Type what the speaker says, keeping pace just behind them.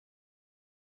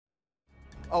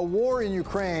A war in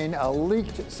Ukraine, a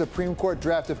leaked Supreme Court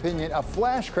draft opinion, a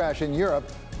flash crash in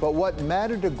Europe. But what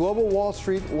mattered to global Wall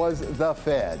Street was the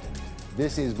Fed.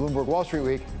 This is Bloomberg Wall Street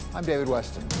Week. I'm David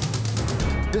Westin.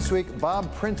 This week,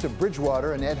 Bob Prince of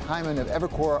Bridgewater and Ed Hyman of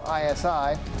Evercore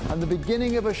ISI on the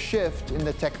beginning of a shift in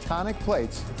the tectonic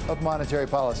plates of monetary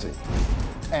policy.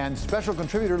 And special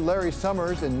contributor Larry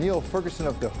Summers and Niall Ferguson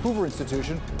of the Hoover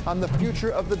Institution on the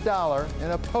future of the dollar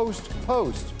in a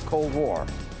post-Cold War.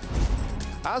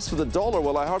 As for the dollar,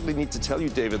 well, I hardly need to tell you,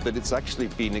 David, that it's actually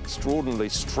been extraordinarily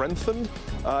strengthened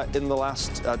in the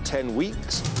last 10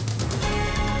 weeks.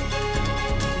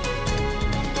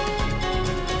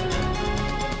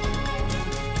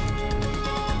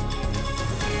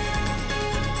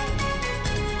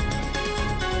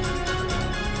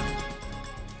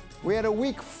 We had a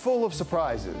week full of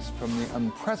surprises, from the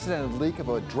unprecedented leak of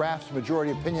a draft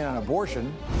majority opinion on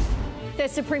abortion. The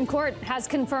Supreme Court has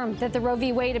confirmed that the Roe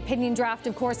v. Wade opinion draft,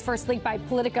 of course, first leaked by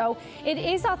Politico, it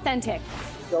is authentic.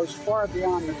 It goes far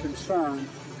beyond the concern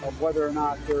of whether or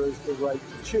not there is the right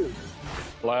to choose.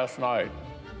 Last night,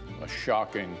 a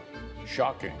shocking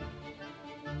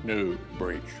new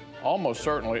breach, almost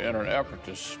certainly in an effort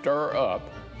to stir up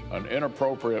an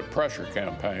inappropriate pressure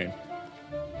campaign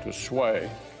to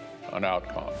sway an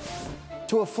outcome.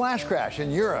 To a flash crash in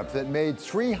Europe that made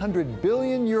 300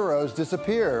 billion euros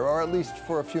disappear, or at least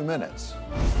for a few minutes.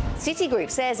 Citigroup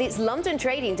says its London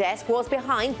trading desk was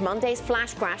behind Monday's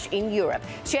flash crash in Europe.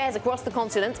 Shares across the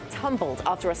continent tumbled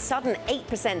after a sudden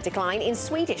 8% decline in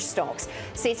Swedish stocks.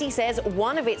 Citi says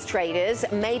one of its traders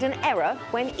made an error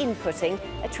when inputting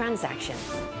a transaction.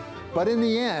 But in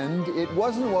the end, it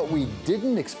wasn't what we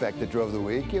didn't expect that drove the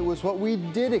week. It was what we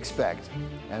did expect.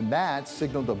 And that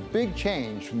signaled a big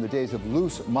change from the days of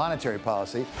loose monetary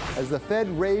policy as the Fed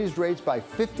raised rates by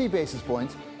 50 basis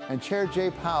points, and Chair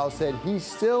Jay Powell said he's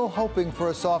still hoping for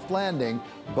a soft landing,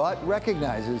 but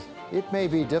recognizes it may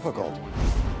be difficult.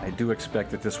 I do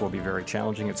expect that this will be very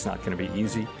challenging. It's not going to be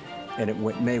easy, and it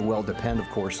may well depend, of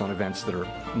course, on events that are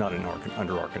not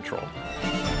under our control.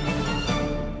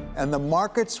 And the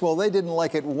markets, well, they didn't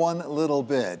like it one little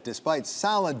bit, despite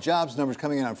solid jobs numbers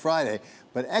coming in on Friday.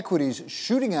 But equities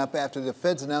shooting up after the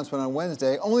Fed's announcement on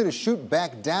Wednesday, only to shoot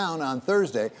back down on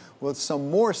Thursday with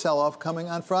some more sell-off coming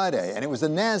on Friday. And it was the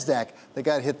NASDAQ that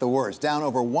got hit the worst, down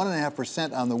over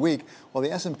 1.5% on the week, while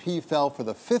the S&P fell for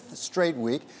the fifth straight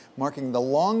week, marking the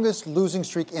longest losing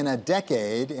streak in a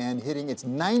decade and hitting its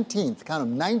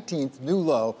 19th new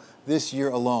low this year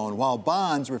alone, while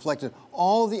bonds reflected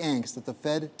all the angst that the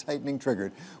Fed tightening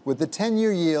triggered, with the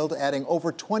 10-year yield adding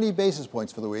over 20 basis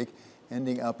points for the week,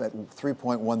 ending up at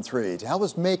 3.13. To help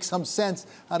us make some sense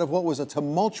out of what was a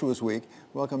tumultuous week,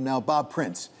 welcome now Bob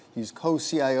Prince. He's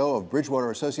co-CIO of Bridgewater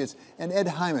Associates, and Ed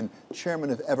Hyman, chairman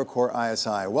of Evercore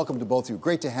ISI. Welcome to both of you.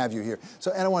 Great to have you here.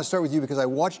 So, Ed, I want to start with you because I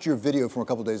watched your video from a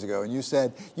couple days ago, and you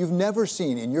said you've never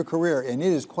seen in your career, and it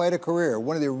is quite a career,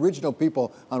 one of the original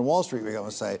people on Wall Street, we're going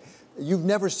to say, you've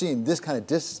never seen this kind of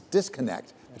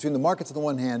disconnect between the markets on the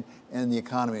one hand and the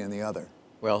economy on the other.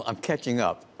 Well, I'm catching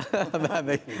up.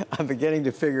 I'm beginning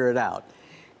to figure it out.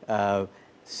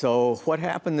 So what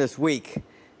happened this week,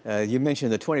 you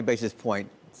mentioned the 20 basis point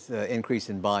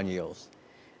increase in bond yields.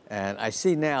 And I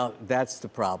see now that's the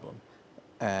problem.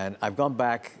 And I've gone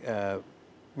back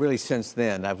really since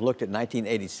then. I've looked at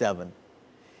 1987.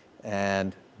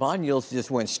 And bond yields just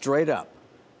went straight up.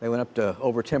 They went up to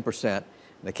over 10%.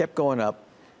 They kept going up.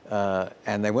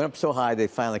 And they went up so high, they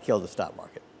finally killed the stock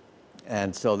market.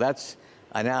 And so that's...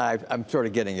 I'm sort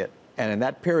of getting it. And in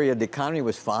that period, the economy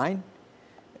was fine.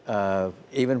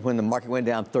 Even when the market went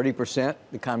down 30%,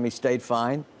 the economy stayed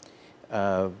fine.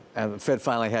 And the Fed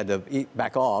finally had to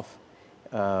back off.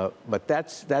 But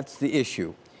that's the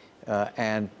issue.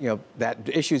 And, you know, that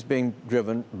issue is being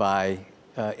driven by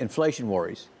inflation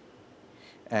worries.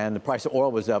 And the price of oil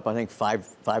was up, I think,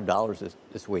 $5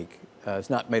 this week. It's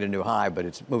not made a new high, but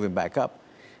it's moving back up.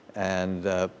 And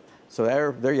so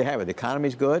there you have it. The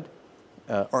economy's good.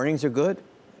 Earnings are good.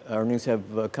 Earnings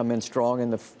have come in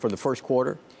strong for the first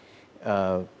quarter,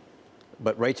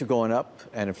 but rates are going up,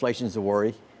 and inflation's a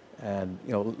worry. And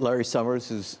you know, Larry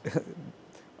Summers is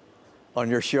on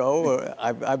your show.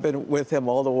 I've been with him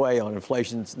all the way on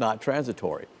inflation's not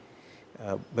transitory,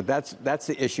 but that's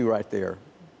the issue right there.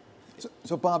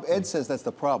 So Bob, Ed says that's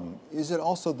the problem. Is it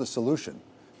also the solution?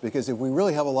 Because if we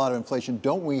really have a lot of inflation,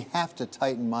 don't we have to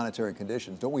tighten monetary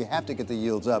conditions? Don't we have to get the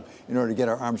yields up in order to get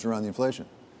our arms around the inflation?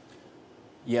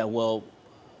 Yeah, well,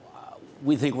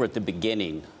 we think we're at the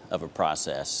beginning of a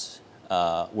process.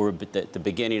 We're at the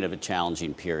beginning of a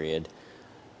challenging period.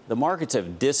 The markets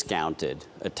have discounted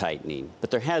a tightening,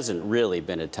 but there hasn't really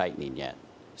been a tightening yet.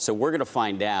 So we're going to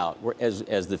find out,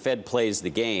 as the Fed plays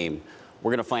the game, we're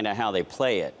going to find out how they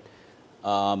play it.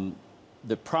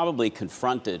 They're probably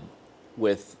confronted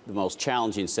with the most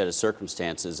challenging set of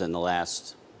circumstances in the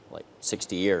last,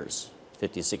 60 years,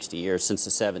 50, 60 years, since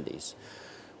the 70s,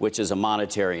 which is a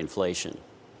monetary inflation.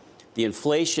 The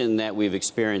inflation that we've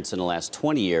experienced in the last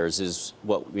 20 years is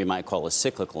what we might call a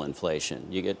cyclical inflation.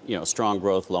 You get, strong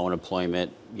growth, low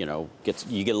unemployment, you get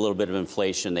a little bit of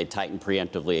inflation, they tighten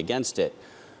preemptively against it.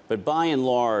 But by and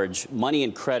large, money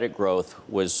and credit growth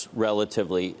was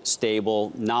relatively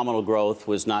stable. Nominal growth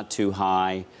was not too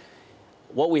high.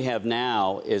 What we have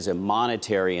now is a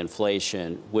monetary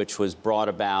inflation, which was brought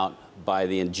about by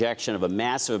the injection of a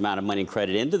massive amount of money and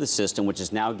credit into the system, which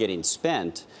is now getting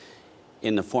spent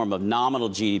in the form of nominal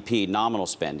GDP, nominal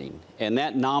spending. And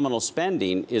that nominal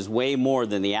spending is way more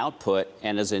than the output,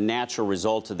 and as a natural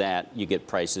result of that, you get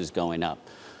prices going up.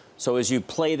 So as you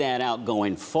play that out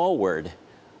going forward,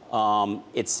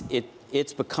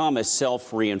 it's become a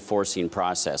self-reinforcing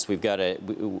process. We've got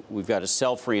a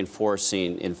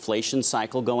self-reinforcing inflation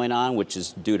cycle going on, which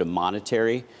is due to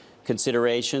monetary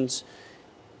considerations.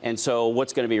 And so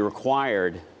what's going to be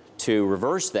required to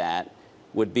reverse that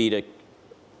would be to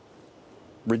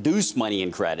reduce money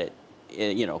and credit,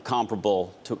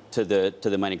 comparable to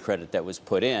the money credit that was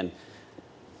put in.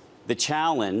 The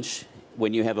challenge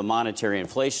when you have a monetary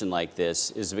inflation like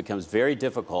this is it becomes very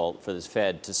difficult for the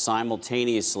Fed to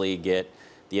simultaneously get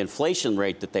the inflation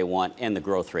rate that they want and the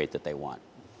growth rate that they want.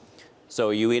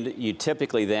 So you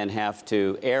typically then have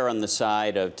to err on the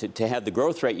side of, to have the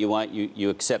growth rate you want, you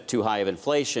accept too high of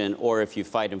inflation, or if you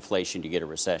fight inflation, you get a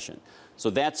recession. So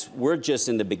we're just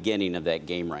in the beginning of that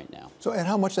game right now. So, and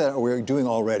how much of that are we doing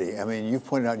already? I mean, you've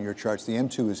pointed out in your charts the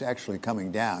M2 is actually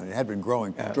coming down. It had been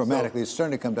growing dramatically. It's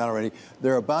starting to come down already.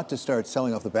 They're about to start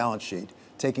selling off the balance sheet,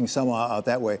 taking some out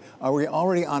that way. Are we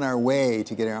already on our way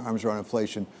to getting our arms around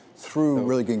inflation through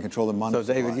really getting control of the money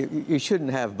supply? So, David, you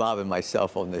shouldn't have Bob and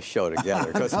myself on this show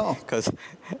together, because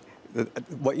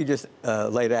what you just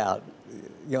laid out,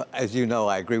 as you know,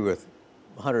 I agree with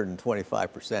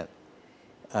 125%.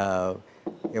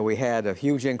 We had a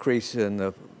huge increase in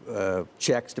the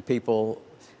checks to people.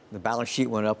 The balance sheet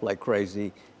went up like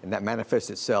crazy, and that manifests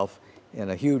itself in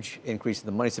a huge increase in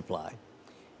the money supply.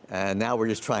 And now we're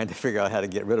just trying to figure out how to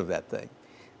get rid of that thing.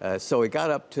 So it got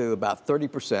up to about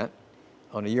 30%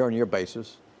 on a year-on-year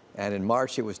basis, and in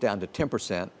March it was down to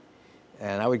 10%,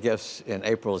 and I would guess in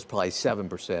April it's probably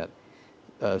 7%.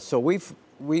 So we've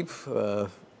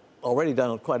already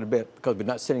done quite a bit because we're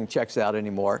not sending checks out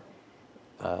anymore.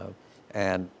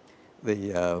 And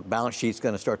the balance sheet's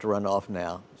going to start to run off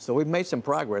now. So we've made some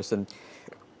progress. And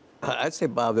I'd say,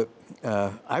 Bob, that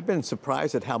I've been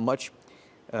surprised at how much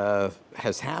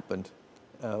has happened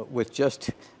with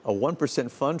just a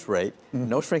 1% funds rate,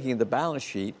 no shrinking of the balance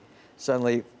sheet.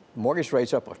 Suddenly, mortgage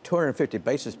rates up 250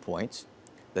 basis points.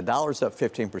 The dollar's up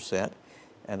 15%.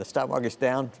 And the stock market's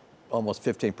down almost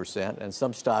 15%. And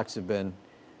some stocks have been,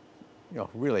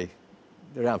 really,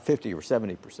 they're down 50 or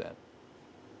 70%.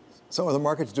 So are the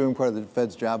markets doing part of the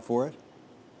Fed's job for it?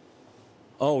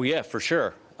 Oh, yeah, for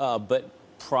sure. But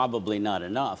probably not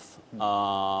enough.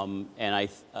 Ed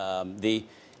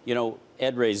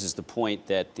raises the point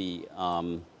that the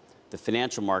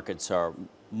financial markets are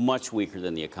much weaker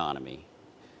than the economy.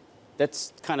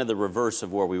 That's kind of the reverse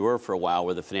of where we were for a while,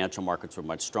 where the financial markets were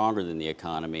much stronger than the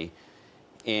economy.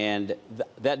 And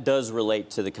that does relate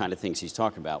to the kind of things he's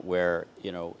talking about, where,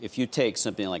 if you take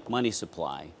something like money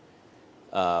supply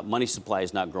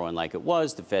is not growing like it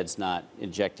was. The Fed's not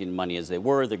injecting money as they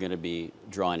were. They're going to be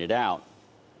drawing it out.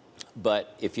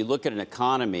 But if you look at an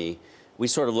economy, we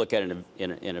sort of look at it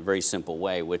in a very simple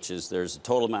way, which is there's a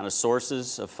total amount of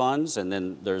sources of funds, and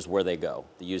then there's where they go,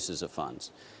 the uses of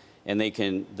funds. And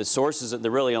the sources,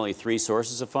 there are really only three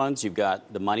sources of funds. You've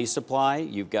got the money supply,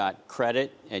 you've got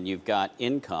credit, and you've got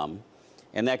income.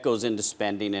 And that goes into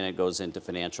spending, and it goes into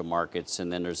financial markets,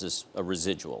 and then there's a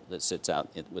residual that sits out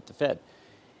with the Fed.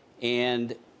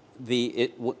 And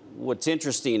what's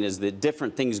interesting is that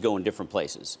different things go in different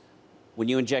places. When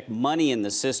you inject money in the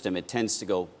system, it tends to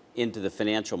go into the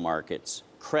financial markets.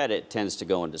 Credit tends to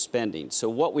go into spending.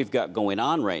 So what we've got going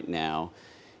on right now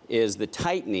is the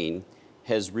tightening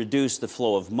has reduced the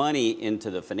flow of money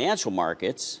into the financial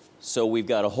markets. So we've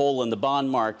got a hole in the bond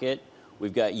market.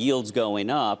 We've got yields going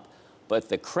up, but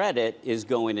the credit is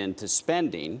going into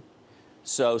spending.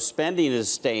 So spending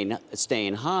is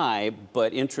staying high,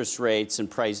 but interest rates and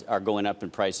price are going up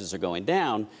and prices are going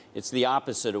down. It's the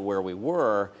opposite of where we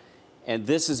were. And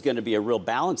this is going to be a real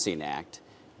balancing act,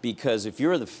 because if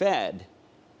you're the Fed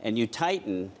and you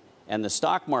tighten and the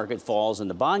stock market falls and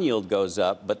the bond yield goes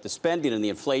up, but the spending and the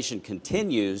inflation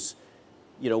continues,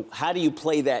 how do you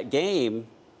play that game?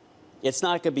 It's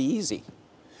not going to be easy.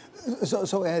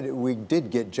 So, Ed, we did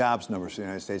get jobs numbers for the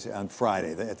United States on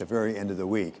Friday at the very end of the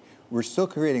week. We're still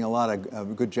creating a lot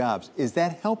of good jobs. Is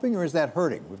that helping or is that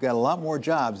hurting? We've got a lot more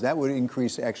jobs. That would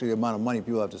increase actually the amount of money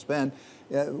people have to spend.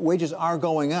 Wages are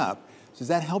going up. So is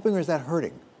that helping or is that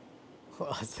hurting?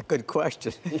 Well, that's a good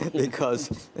question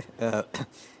because,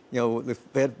 the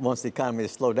Fed wants the economy to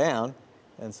slow down.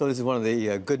 And so this is one of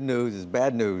the good news is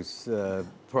bad news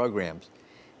programs.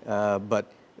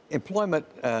 But employment,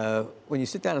 when you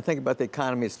sit down and think about the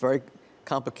economy, it's very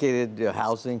complicated,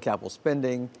 housing, capital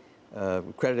spending,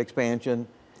 credit expansion.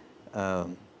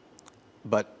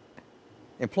 But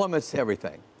employment's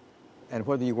everything. And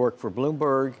whether you work for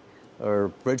Bloomberg or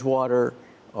Bridgewater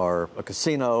or a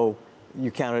casino,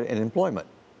 you count it in employment.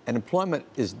 And employment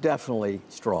is definitely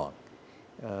strong.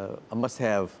 I must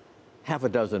have half a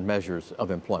dozen measures of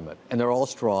employment, and they're all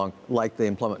strong, like the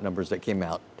employment numbers that came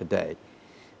out today.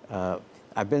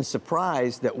 I've been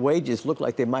surprised that wages look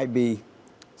like they might be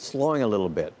slowing a little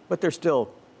bit, but they're still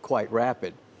quite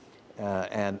rapid.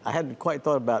 And I hadn't quite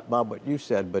thought about, Bob, what you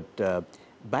said, but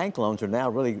bank loans are now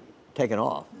really taking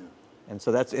off. Yeah. And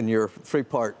so that's in your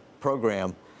three-part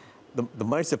program. The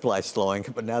money supply is slowing,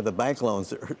 but now the bank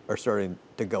loans are starting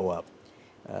to go up.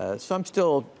 So I'm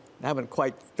still haven't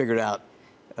quite figured out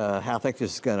how I think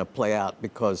this is going to play out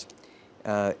because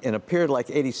in a period like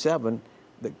 '87,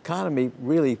 the economy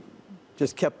really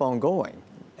just kept on going.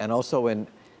 And also in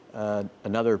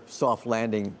another soft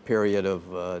landing period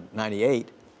of '98,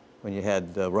 when you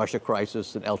had the Russia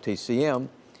crisis and LTCM,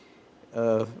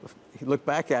 you look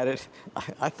back at it,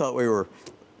 I thought we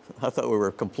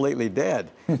were completely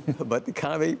dead, but the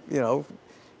economy,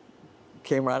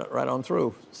 came right on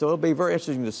through. So it'll be very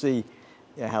interesting to see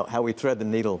how we thread the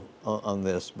needle on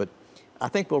this. But I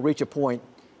think we'll reach a point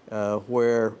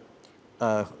where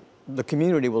the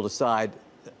community will decide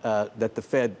that the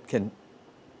Fed can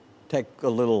take a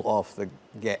little off the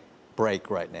break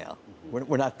right now.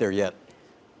 We're not there yet.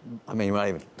 I mean, we're not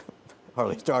even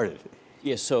hardly started.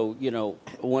 Yeah, so,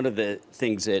 one of the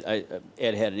things that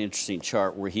Ed had an interesting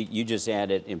chart where you just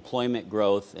added employment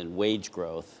growth and wage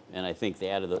growth, and I think they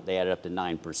added up to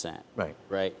 9%. Right.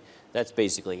 Right? That's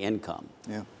basically income.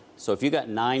 Yeah. So if you got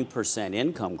 9%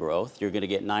 income growth, you're going to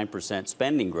get 9%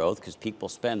 spending growth because people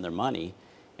spend their money.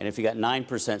 And if you got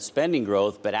 9% spending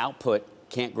growth, but output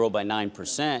can't grow by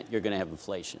 9%, you're going to have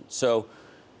inflation. So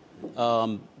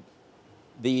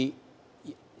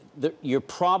you're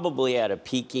probably at a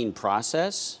peaking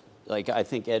process. Like I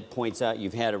think Ed points out,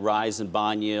 you've had a rise in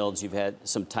bond yields, you've had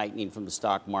some tightening from the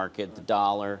stock market, the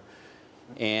dollar,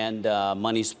 and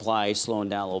money supply slowing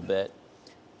down a little bit.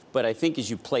 But I think as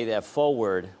you play that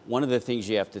forward, one of the things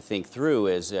you have to think through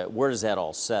is where does that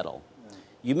all settle?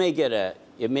 It may get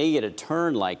a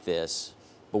turn like this,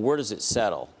 but where does it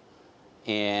settle?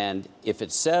 And if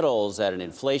it settles at an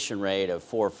inflation rate of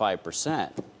 4 or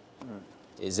 5%,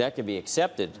 is that going to be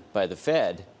accepted by the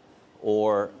Fed?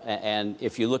 And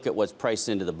if you look at what's priced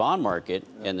into the bond market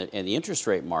and the interest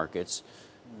rate markets,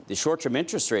 the short-term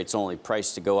interest rate's only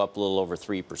priced to go up a little over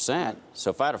 3%. So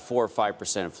if I had a 4 or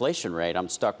 5% inflation rate, I'm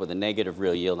stuck with a negative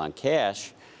real yield on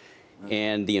cash.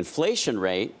 And the inflation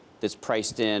rate that's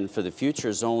priced in for the future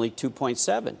is only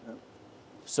 2.7.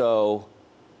 So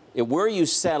where you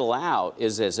settle out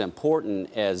is as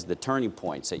important as the turning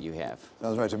points that you have.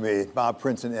 Sounds right to me. Bob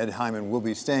Prince and Ed Hyman will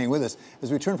be staying with us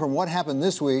as we turn from what happened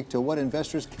this week to what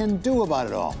investors can do about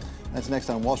it all. That's next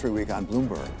on Wall Street Week on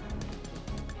Bloomberg.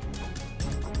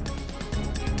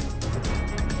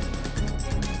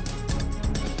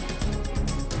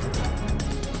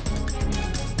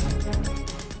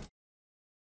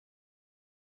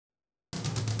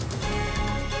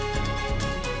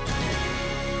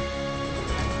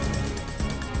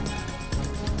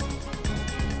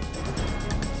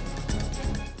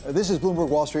 This is Bloomberg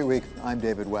Wall Street Week. I'm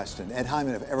David Westin. Ed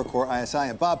Hyman of Evercore ISI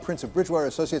and Bob Prince of Bridgewater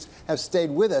Associates have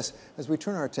stayed with us as we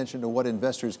turn our attention to what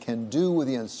investors can do with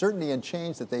the uncertainty and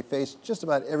change that they face just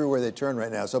about everywhere they turn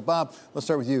right now. So, Bob, let's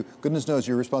start with you. Goodness knows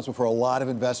you're responsible for a lot of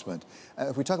investment.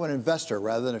 If we talk about an investor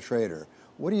rather than a trader,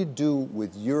 what do you do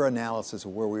with your analysis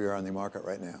of where we are in the market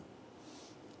right now?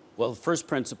 Well, the first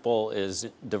principle is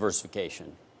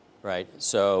diversification, right?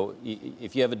 So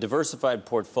if you have a diversified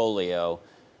portfolio,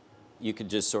 you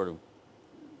could just sort of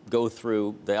go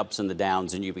through the ups and the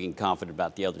downs and you be confident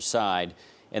about the other side.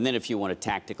 And then if you want to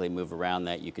tactically move around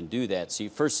that, you can do that. So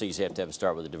first things you have to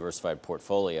start with a diversified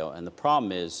portfolio. And the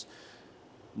problem is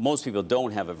most people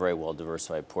don't have a very well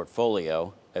diversified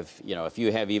portfolio. If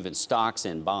you have even stocks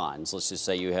and bonds, let's just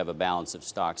say you have a balance of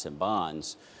stocks and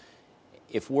bonds,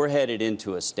 if we're headed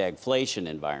into a stagflation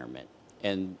environment,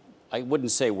 and I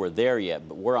wouldn't say we're there yet,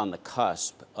 but we're on the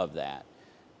cusp of that.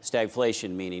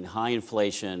 Stagflation meaning high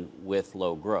inflation with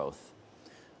low growth.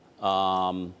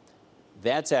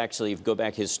 That's actually, if you go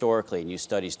back historically and you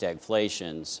study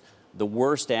stagflations, the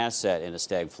worst asset in a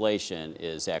stagflation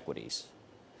is equities.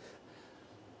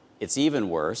 It's even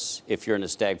worse if you're in a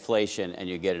stagflation and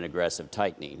you get an aggressive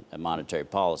tightening of monetary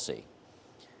policy.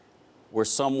 We're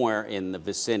somewhere in the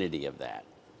vicinity of that.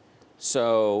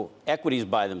 So equities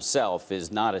by themselves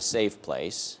is not a safe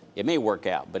place. It may work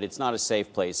out, but it's not a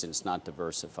safe place and it's not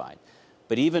diversified.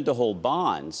 But even to hold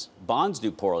bonds, bonds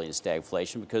do poorly in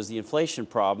stagflation because of the inflation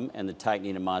problem and the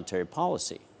tightening of monetary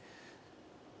policy.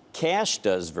 Cash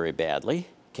does very badly.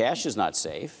 Cash is not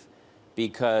safe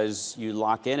because you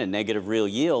lock in a negative real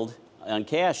yield on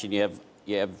cash and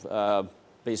you have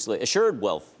basically assured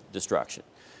wealth destruction.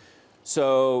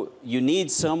 So you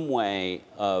need some way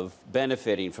of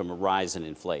benefiting from a rise in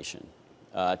inflation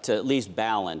to at least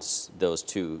balance those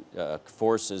two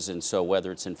forces. And so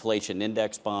whether it's inflation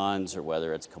index bonds or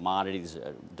whether it's commodities,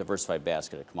 a diversified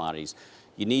basket of commodities,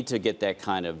 you need to get that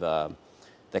kind of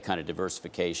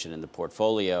diversification in the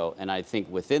portfolio. And I think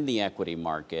within the equity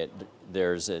market,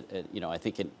 there's I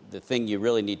think the thing you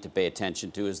really need to pay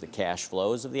attention to is the cash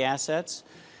flows of the assets.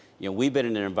 We've been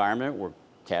in an environment where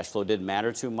cash flow didn't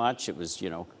matter too much. It was,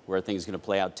 where are things going to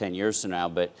play out 10 years from now?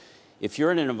 But if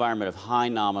you're in an environment of high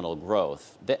nominal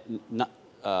growth,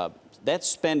 that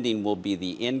spending will be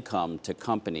the income to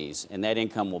companies, and that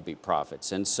income will be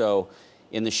profits. And so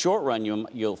in the short run,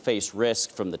 you'll face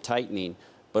risk from the tightening.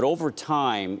 But over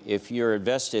time, if you're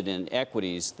invested in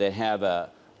equities that have a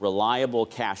reliable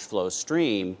cash flow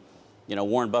stream,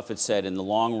 Warren Buffett said in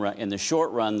the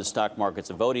short run, the stock market's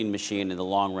a voting machine. In the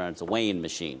long run, it's a weighing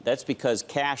machine. That's because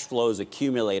cash flows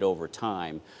accumulate over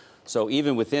time. So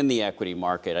even within the equity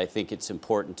market, I think it's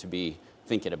important to be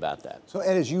thinking about that. So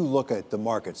Ed, as you look at the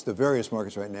markets, the various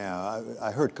markets right now,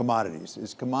 I heard commodities.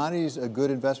 Is commodities a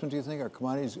good investment, do you think? Are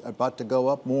commodities about to go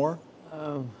up more?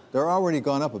 They're already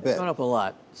gone up a bit. They've gone up a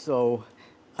lot. So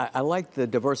I like the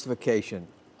diversification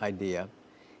idea.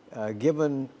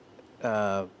 Given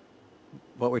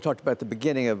what we talked about at the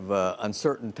beginning of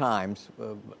uncertain times,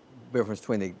 difference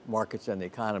between the markets and the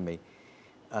economy,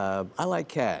 I like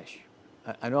cash.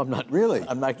 I know I'm not really.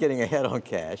 I'm not getting ahead on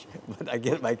cash, but I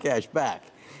get my cash back.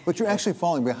 But you're actually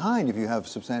falling behind if you have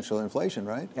substantial inflation,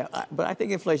 right? Yeah, but I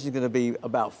think inflation is going to be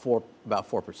about 4%.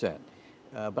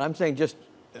 But I'm saying just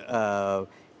if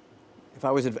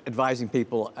I was advising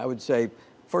people, I would say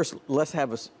first let's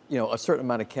have a certain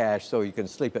amount of cash so you can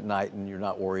sleep at night and you're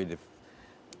not worried if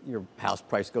your house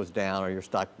price goes down or your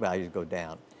stock values go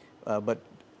down. But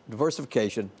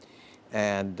diversification,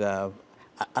 and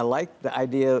I like the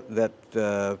idea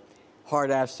that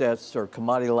hard assets or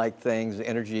commodity-like things, the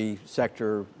energy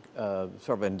sector, sort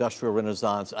of industrial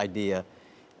renaissance idea.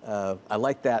 I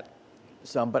like that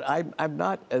some, but I'm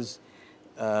not as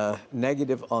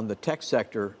negative on the tech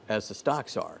sector as the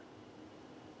stocks are.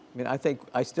 I mean,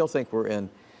 I still think we're in,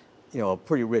 a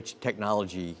pretty rich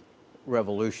technology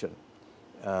revolution.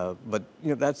 But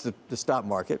that's the stock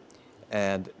market,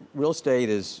 and real estate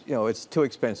is it's too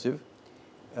expensive,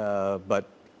 but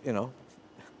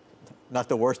not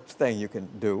the worst thing you can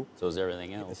do. So is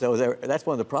everything else. So that's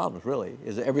one of the problems, really,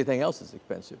 is that everything else is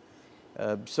expensive.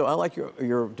 So I like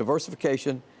your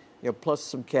diversification, plus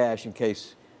some cash in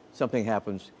case something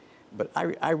happens. But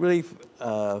I really,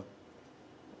 I'm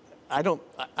not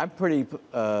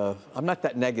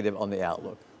that negative on the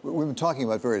outlook. We've been talking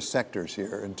about various sectors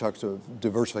here in terms of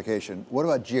diversification. What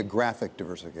about geographic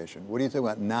diversification? What do you think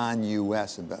about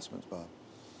non-U.S. investments, Bob?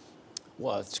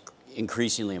 Well, it's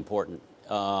increasingly important.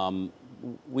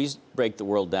 We break the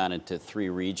world down into three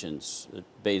regions.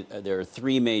 There are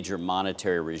three major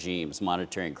monetary regimes,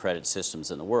 monetary and credit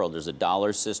systems in the world. There's a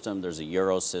dollar system, there's a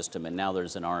euro system, and now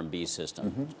there's an RMB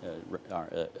system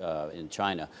in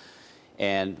China.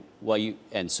 And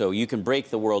so you can break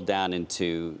the world down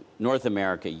into North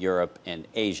America, Europe, and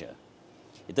Asia.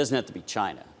 It doesn't have to be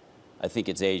China. I think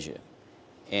it's Asia.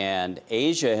 And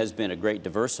Asia has been a great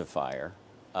diversifier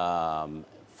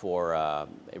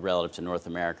relative to North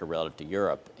America, relative to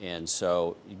Europe. And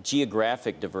so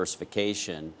geographic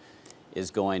diversification is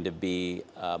going to be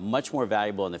much more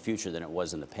valuable in the future than it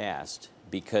was in the past,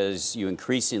 because you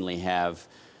increasingly have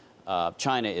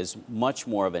China is much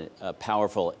more of a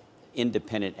powerful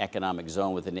independent economic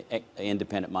zone with an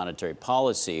independent monetary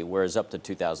policy, whereas up to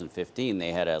 2015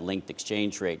 they had a linked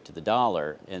exchange rate to the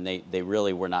dollar, and they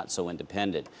really were not so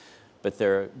independent. but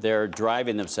they're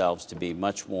driving themselves to be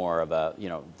much more of a,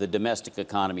 the domestic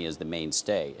economy is the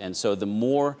mainstay. And so the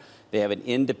more they have an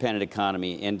independent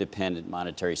economy, independent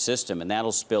monetary system, and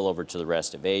that'll spill over to the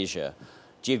rest of Asia,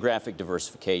 geographic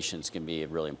diversifications can be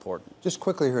really important. Just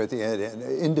quickly here at the end,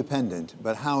 independent,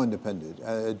 but how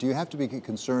independent? Do you have to be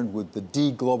concerned with the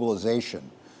de-globalization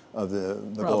of the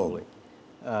Probably.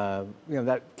 globe?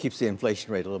 That keeps the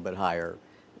inflation rate a little bit higher.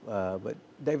 But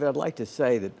David, I'd like to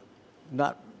say that,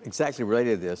 not exactly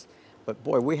related to this, but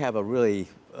boy, we have a really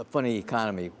funny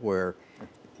economy where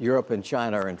Europe and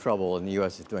China are in trouble and the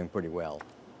U.S. is doing pretty well.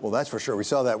 Well, that's for sure. We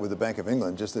saw that with the Bank of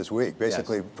England just this week,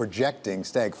 basically projecting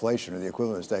stagflation, or the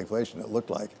equivalent of stagflation, it looked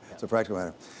like. It's a practical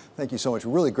matter. Thank you so much.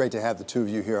 Really great to have the two of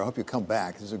you here. I hope you come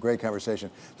back. This is a great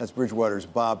conversation. That's Bridgewater's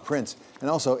Bob Prince and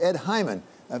also Ed Hyman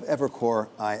of Evercore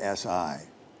ISI.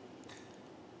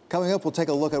 Coming up, we'll take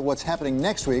a look at what's happening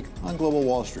next week on Global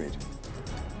Wall Street.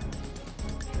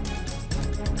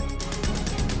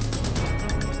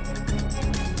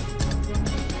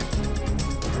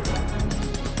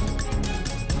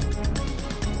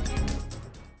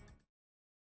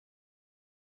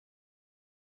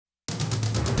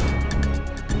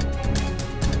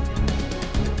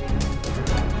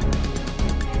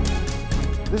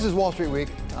 This is Wall Street Week.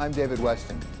 I'm David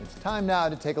Westin. It's time now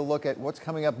to take a look at what's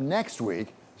coming up next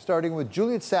week, starting with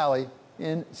Juliet Sally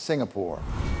in Singapore.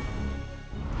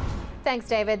 Thanks,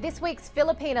 David. This week's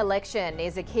Philippine election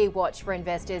is a key watch for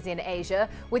investors in Asia,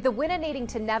 with the winner needing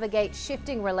to navigate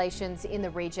shifting relations in the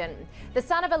region. The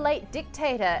son of a late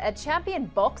dictator, a champion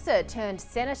boxer turned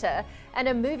senator, and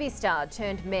a movie star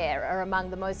turned mayor are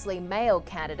among the mostly male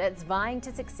candidates vying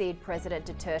to succeed President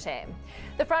Duterte.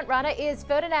 The frontrunner is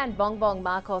Ferdinand Bongbong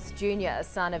Marcos Jr.,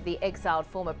 son of the exiled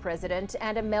former president,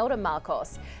 and Imelda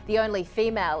Marcos. The only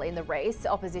female in the race,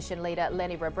 opposition leader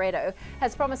Leni Robredo,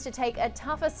 has promised to take a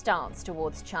tougher stance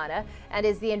towards China and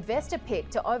is the investor pick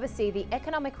to oversee the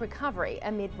economic recovery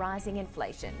amid rising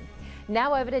inflation.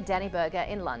 Now over to Danny Berger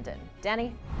in London.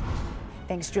 Danny?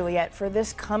 Thanks, Juliet. For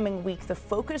this coming week, the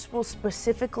focus will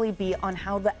specifically be on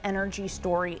how the energy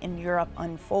story in Europe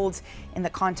unfolds in the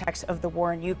context of the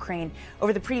war in Ukraine.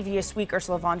 Over the previous week,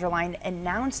 Ursula von der Leyen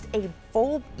announced a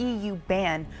full EU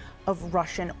ban of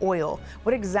Russian oil.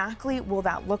 What exactly will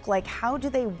that look like? How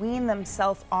do they wean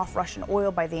themselves off Russian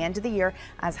oil by the end of the year,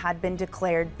 as had been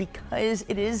declared, because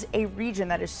it is a region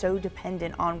that is so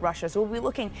dependent on Russia? So we'll be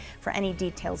looking for any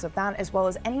details of that, as well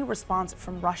as any response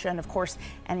from Russia and, of course,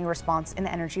 any response in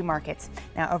the energy markets.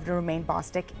 Now over to Romain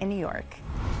Bostic in New York.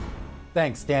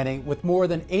 Thanks, Danny. With more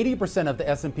than 80% of the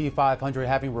S&P 500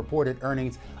 having reported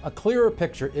earnings, a clearer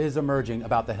picture is emerging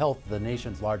about the health of the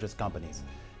nation's largest companies.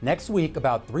 Next week,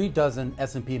 about 3 dozen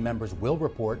S&P members will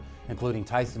report, including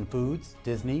Tyson Foods,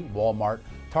 Disney, Walmart,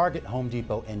 Target, Home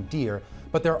Depot, and Deere.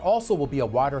 But there also will be a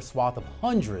wider swath of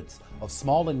hundreds of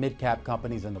small and mid-cap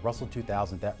companies in the Russell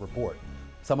 2000 that report.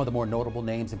 Some of the more notable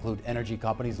names include energy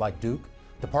companies like Duke,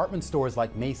 department stores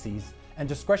like Macy's, and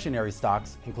discretionary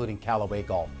stocks, including Callaway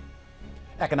Golf.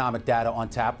 Economic data on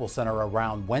tap will center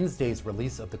around Wednesday's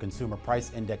release of the Consumer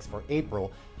Price Index for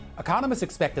April. Economists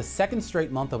expect a second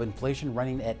straight month of inflation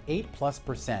running at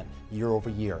 8+% year over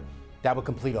year. That would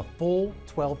complete a full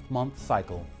 12-month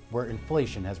cycle where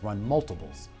inflation has run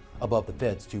multiples above the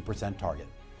Fed's 2% target.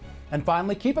 And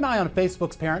finally, keep an eye on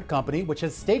Facebook's parent company, which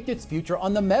has staked its future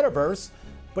on the metaverse,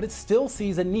 but it still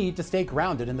sees a need to stay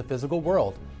grounded in the physical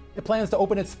world. It plans to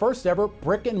open its first ever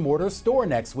brick-and-mortar store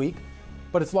next week,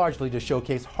 but it's largely to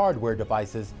showcase hardware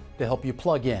devices to help you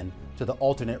plug in to the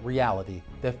alternate reality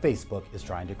that Facebook is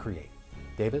trying to create.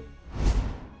 David?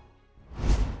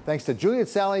 Thanks to Juliet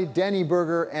Sally, Danny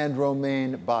Berger, and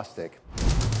Romain Bostic.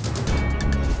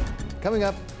 Coming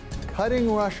up,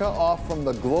 cutting Russia off from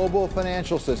the global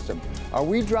financial system. Are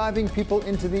we driving people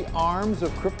into the arms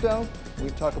of crypto? We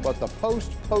talk about the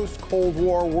post-Cold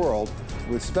War world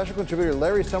with special contributor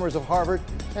Larry Summers of Harvard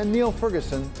and Niall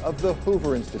Ferguson of the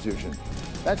Hoover Institution.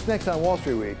 That's next on Wall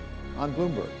Street Week on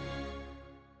Bloomberg.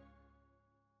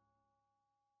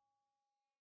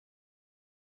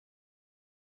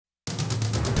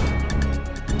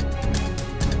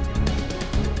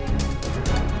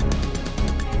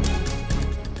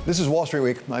 This is Wall Street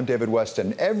Week. I'm David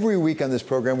Westin. Every week on this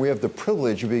program, we have the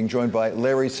privilege of being joined by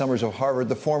Larry Summers of Harvard,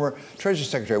 the former Treasury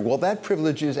Secretary. Well, that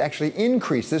privilege is actually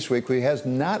increased this week. We have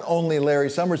not only Larry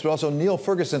Summers, but also Niall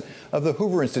Ferguson of the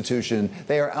Hoover Institution.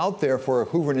 They are out there for a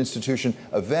Hoover Institution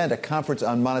event, a conference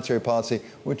on monetary policy,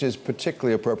 which is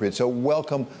particularly appropriate. So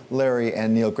welcome, Larry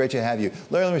and Niall. Great to have you.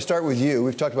 Larry, let me start with you.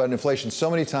 We've talked about inflation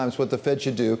so many times, what the Fed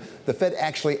should do. The Fed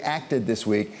actually acted this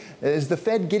week. Is the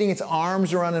Fed getting its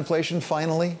arms around inflation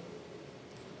finally?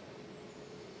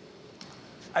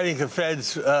 I think the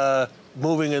Fed's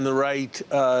moving in the right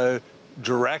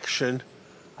direction.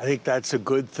 I think that's a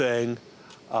good thing.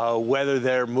 Whether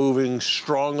they're moving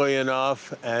strongly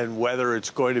enough and whether it's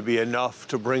going to be enough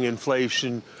to bring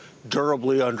inflation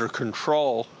durably under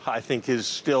control, I think is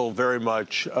still very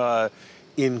much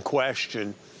in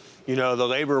question. You know, the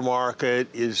labor market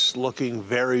is looking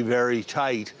very, very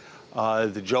tight.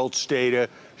 The JOLTS data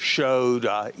showed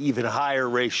even higher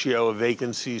ratio of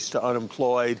vacancies to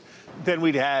unemployed than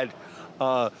we'd had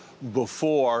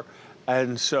before.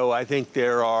 And so I think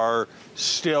there are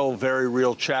still very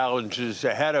real challenges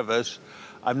ahead of us.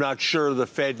 I'm not sure the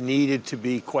Fed needed to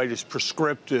be quite as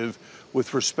prescriptive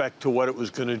with respect to what it was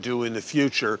going to do in the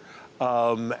future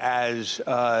as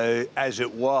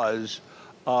it was.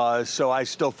 So I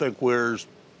still think we've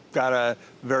got a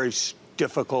very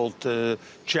difficult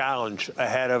challenge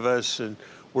ahead of us, and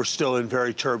we're still in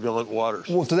very turbulent waters.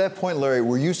 Well, to that point, Larry,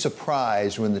 were you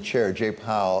surprised when the chair, Jay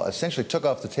Powell, essentially took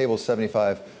off the table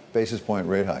 75 basis point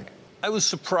rate hike? I was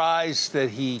surprised that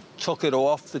he took it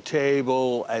off the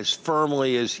table as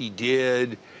firmly as he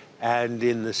did, and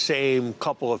in the same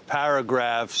couple of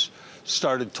paragraphs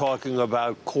started talking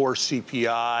about core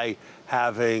CPI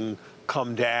having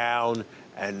come down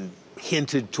and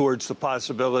hinted towards the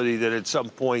possibility that at some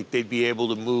point they'd be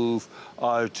able to move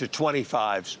to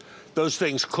 25s. Those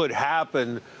things could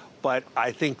happen, but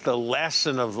I think the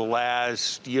lesson of the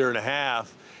last year and a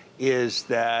half is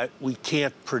that we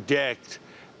can't predict,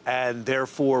 and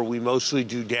therefore we mostly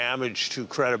do damage to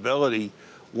credibility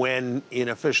when in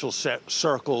official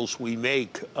circles we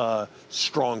make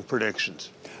strong predictions.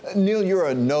 Niall, you're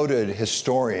a noted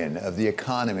historian of the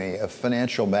economy, of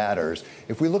financial matters.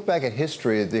 If we look back at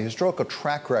history, the historical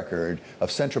track record of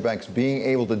central banks being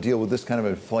able to deal with this kind of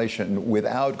inflation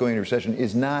without going into recession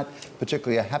is not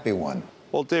particularly a happy one.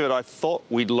 Well, David, I thought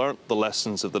we'd learnt the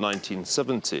lessons of the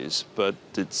 1970s, but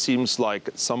it seems like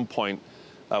at some point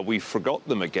we forgot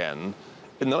them again.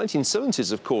 In the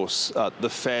 1970s, of course, the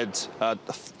Fed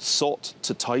sought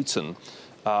to tighten,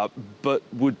 but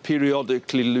would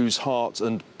periodically lose heart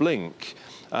and blink.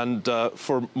 And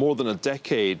for more than a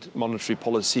decade, monetary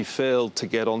policy failed to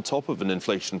get on top of an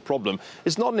inflation problem.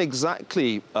 It's not an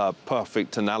exactly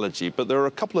perfect analogy, but there are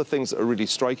a couple of things that are really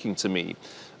striking to me.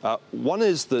 One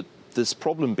is that this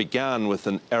problem began with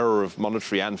an error of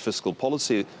monetary and fiscal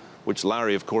policy, which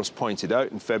Larry, of course, pointed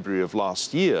out in February of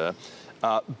last year.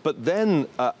 But then,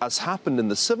 as happened in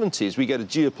the 70s, we get a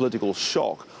geopolitical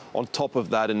shock on top of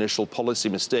that initial policy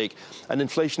mistake, and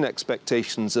inflation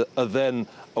expectations are then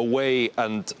away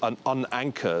and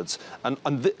unanchored. And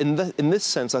in this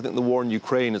sense, I think the war in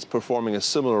Ukraine is performing a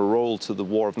similar role to the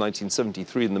war of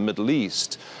 1973 in the Middle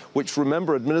East, which,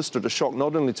 remember, administered a shock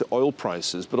not only to oil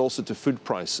prices, but also to food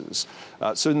prices.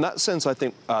 So in that sense, I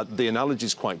think the analogy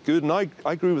is quite good. And I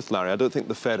agree with Larry. I don't think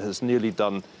the Fed has nearly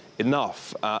done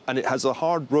enough, and it has a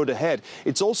hard road ahead.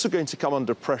 It's also going to come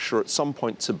under pressure at some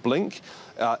point to blink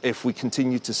if we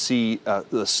continue to see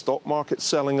the stock market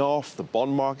selling off, the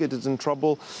bond market is in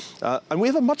trouble, and we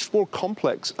have a much more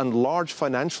complex and large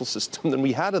financial system than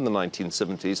we had in the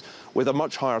 1970s, with a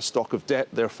much higher stock of debt.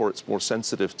 Therefore, it's more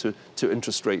sensitive to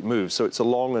interest rate moves. So it's a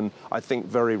long and, I think,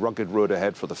 very rugged road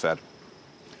ahead for the Fed.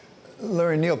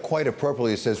 Larry, Niall quite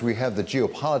appropriately says we have the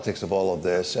geopolitics of all of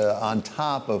this on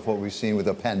top of what we've seen with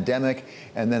a pandemic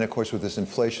and then, of course, with this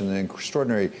inflation and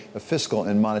extraordinary fiscal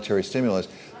and monetary stimulus.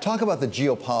 Talk about the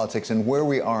geopolitics and where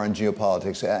we are in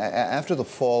geopolitics. After the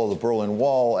fall of the Berlin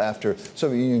Wall, after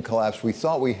Soviet Union collapse, we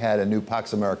thought we had a new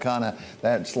Pax Americana.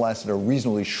 That's lasted a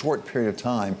reasonably short period of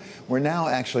time. We're now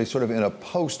actually sort of in a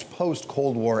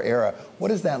post-Cold War era. What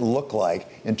does that look like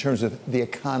in terms of the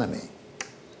economy?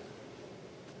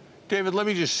 David, let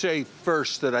me just say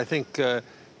first that I think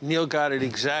Niall got it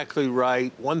exactly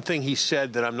right. One thing he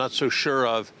said that I'm not so sure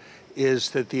of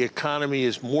is that the economy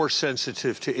is more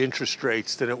sensitive to interest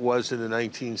rates than it was in the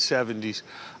 1970s.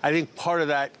 I think part of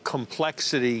that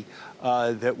complexity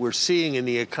that we're seeing in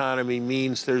the economy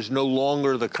means there's no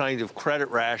longer the kind of credit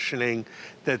rationing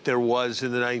that there was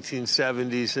in the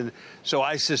 1970s. And so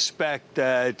I suspect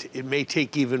that it may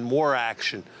take even more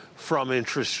action from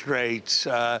interest rates,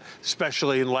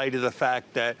 especially in light of the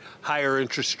fact that higher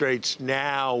interest rates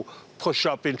now push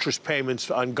up interest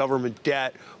payments on government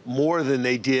debt more than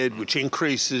they did, which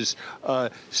increases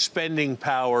spending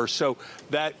power. So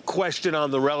that question on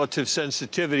the relative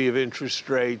sensitivity of interest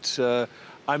rates,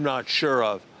 I'm not sure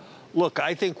of. Look,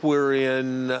 I think we're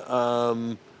in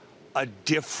a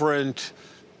different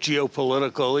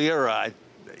geopolitical era.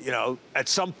 You know, at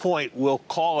some point we'll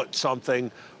call it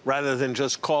something, rather than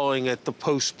just calling it the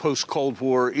post-Cold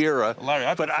War era. Larry,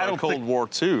 I don't Cold War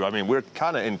II. I mean, we're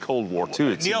kind of in Cold War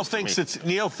II. Neil thinks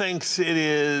it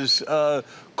is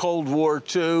Cold War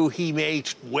II. He may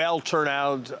well turn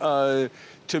out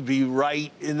to be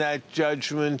right in that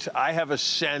judgment. I have a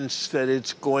sense that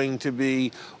it's going to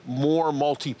be more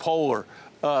multipolar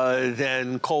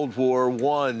than Cold War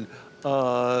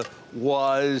I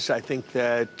was. I think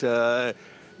that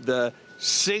the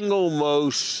single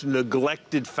most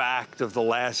neglected fact of the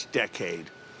last decade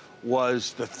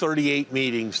was the 38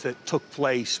 meetings that took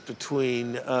place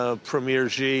between Premier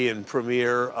Xi and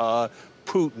Premier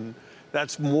Putin.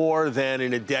 That's more than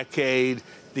in a decade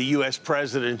the U.S.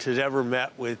 president has ever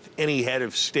met with any head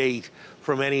of state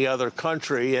from any other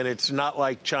country, and it's not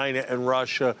like China and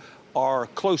Russia are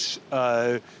close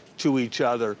to each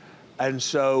other. And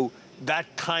so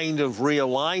that kind of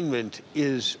realignment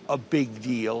is a big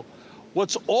deal.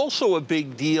 What's also a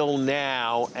big deal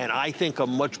now, and I think a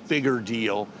much bigger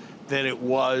deal than it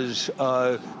was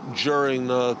during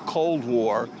the Cold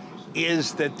War,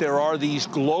 is that there are these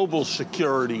global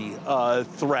security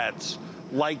threats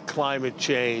like climate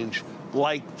change,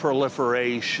 like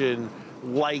proliferation,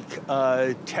 like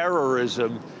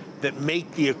terrorism, that make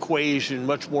the equation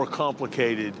much more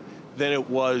complicated than it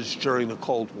was during the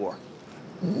Cold War.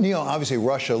 Neil, obviously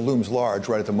Russia looms large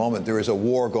right at the moment. There is a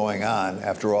war going on,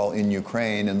 after all, in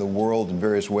Ukraine, and the world in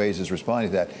various ways is responding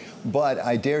to that. But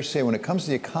I dare say when it comes to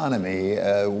the economy,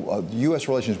 U.S.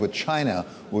 relations with China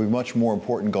will be much more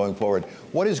important going forward.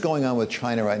 What is going on with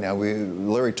China right now?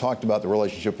 Larry talked about the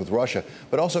relationship with Russia,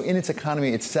 but also in its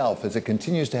economy itself, as it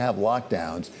continues to have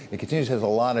lockdowns, it continues to have a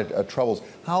lot of troubles.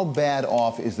 How bad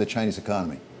off is the Chinese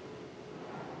economy?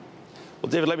 Well,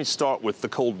 David, let me start with the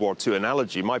Cold War II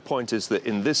analogy. My point is that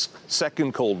in this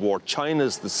second Cold War,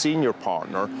 China's the senior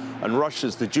partner and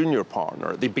Russia's the junior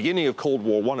partner. At the beginning of Cold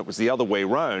War I, it was the other way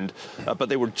around, but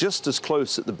they were just as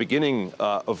close at the beginning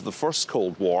of the first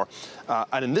Cold War.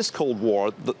 And in this Cold War,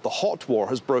 the hot war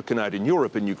has broken out in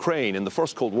Europe, in Ukraine. In the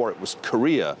first Cold War, it was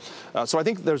Korea. So I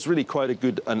think there's really quite a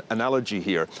good analogy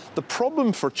here. The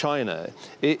problem for China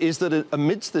is that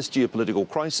amidst this geopolitical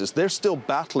crisis, they're still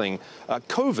battling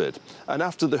COVID. And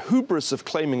after the hubris of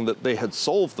claiming that they had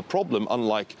solved the problem,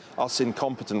 unlike us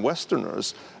incompetent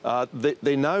Westerners,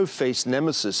 they now face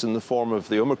nemesis in the form of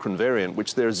the Omicron variant,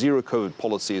 which their zero-COVID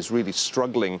policy is really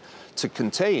struggling to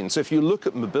contain. So if you look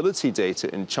at mobility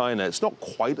data in China, it's not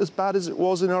quite as bad as it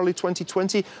was in early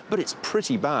 2020, but it's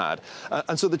pretty bad.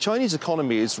 And so the Chinese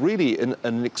economy is really in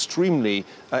an extremely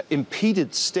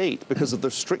impeded state because of the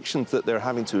restrictions that they're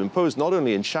having to impose, not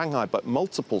only in Shanghai, but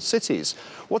multiple cities.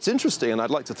 What's interesting, and I'd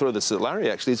like to throw this at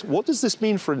Larry actually, is what does this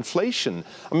mean for inflation?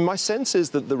 I mean, my sense is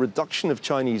that the reduction of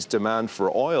Chinese demand for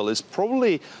oil is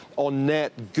probably on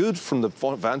net good from the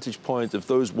vantage point of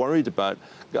those worried about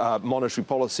monetary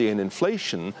policy and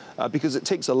inflation, because it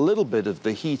takes a little bit of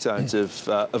the heat out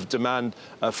of demand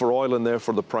for oil and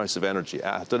therefore the price of energy.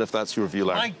 I don't know if that's your view,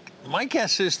 Larry. My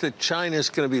guess is that China is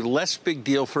going to be less big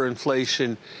deal for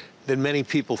inflation than many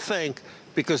people think,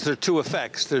 because there are two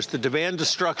effects. There's the demand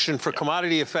destruction for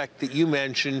commodity effect that you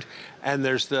mentioned, and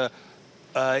there's the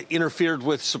interfered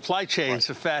with supply chains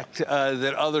effect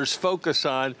that others focus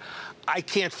on. I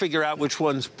can't figure out which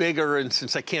one's bigger, and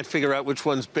since I can't figure out which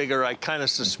one's bigger, I kind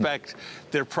of suspect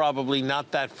they're probably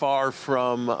not that far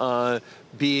from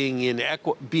being in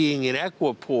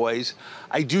equipoise.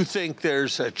 I do think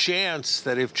there's a chance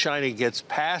that if China gets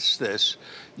past this,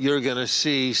 you're going to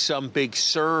see some big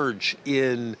surge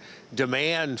in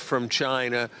demand from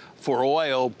China for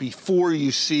oil before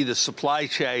you see the supply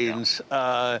chains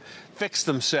fix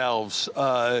themselves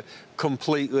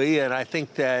completely. And I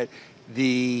think that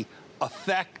the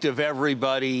effect of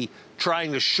everybody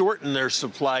trying to shorten their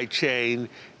supply chain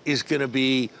is going to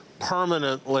be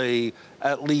permanently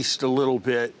at least a little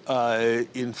bit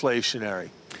inflationary.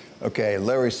 Okay,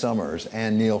 Larry Summers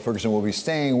and Niall Ferguson will be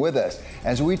staying with us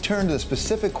as we turn to the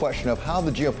specific question of how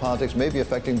the geopolitics may be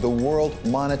affecting the world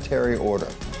monetary order.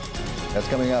 That's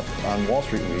coming up on Wall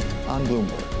Street Week on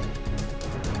Bloomberg.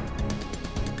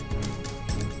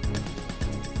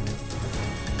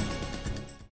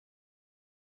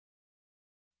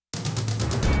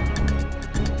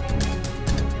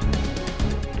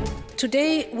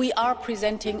 Today, we are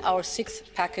presenting our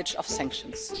sixth package of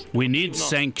sanctions. We need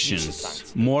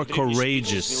sanctions, more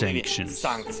courageous sanctions.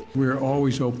 We're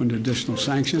always open to additional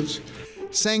sanctions.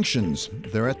 Sanctions.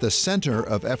 They're at the center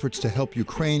of efforts to help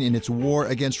Ukraine in its war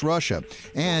against Russia.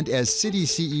 And as Citi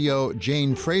CEO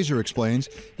Jane Fraser explains,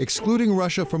 excluding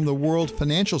Russia from the world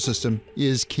financial system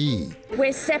is key.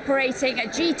 We're separating a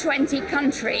G20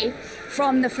 country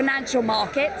from the financial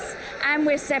markets, and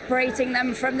we're separating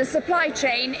them from the supply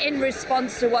chain in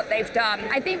response to what they've done.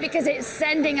 I think because it's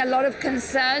sending a lot of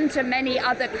concern to many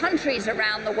other countries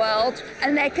around the world,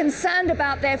 and they're concerned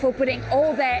about therefore putting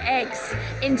all their eggs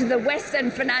into the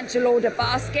Western financial order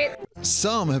basket.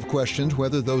 Some have questioned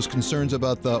whether those concerns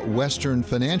about the Western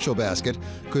financial basket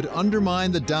could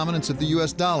undermine the dominance of the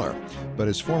U.S. dollar. But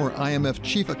as former IMF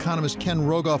chief economist Ken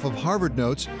Rogoff of Harvard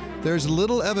notes, there's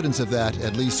little evidence of that,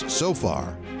 at least so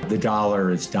far. The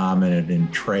dollar is dominant in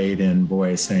trade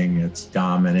invoicing. It's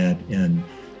dominant in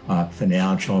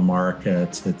financial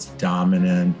markets. It's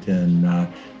dominant in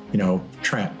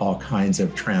all kinds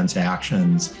of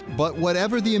transactions. But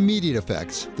whatever the immediate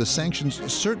effects, the sanctions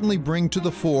certainly bring to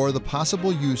the fore the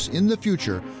possible use in the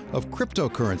future of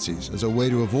cryptocurrencies as a way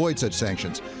to avoid such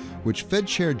sanctions, which Fed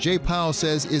Chair Jay Powell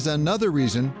says is another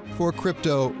reason for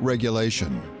crypto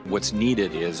regulation. What's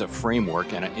needed is a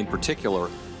framework, and in particular,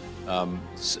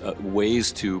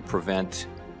 ways to prevent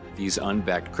these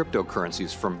unbacked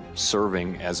cryptocurrencies from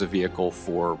serving as a vehicle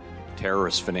for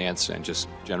terrorist finance and just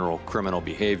general criminal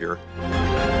behavior.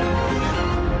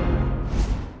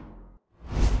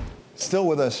 Still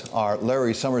with us are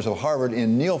Larry Summers of Harvard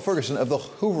and Niall Ferguson of the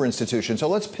Hoover Institution. So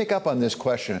let's pick up on this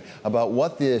question about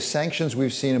what the sanctions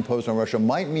we've seen imposed on Russia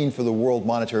might mean for the world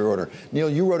monetary order. Niall,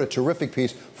 you wrote a terrific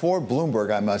piece for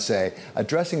Bloomberg, I must say,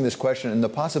 addressing this question and the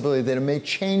possibility that it may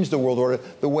change the world order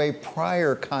the way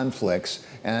prior conflicts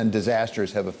and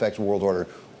disasters have affected world order.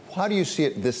 How do you see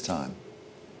it this time?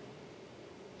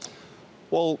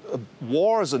 Well,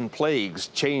 wars and plagues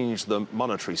change the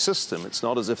monetary system. It's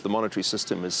not as if the monetary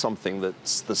system is something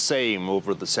that's the same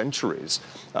over the centuries.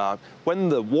 When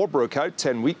the war broke out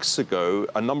 10 weeks ago,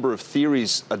 a number of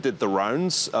theories did the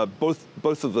rounds.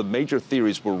 Both of the major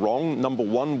theories were wrong. Number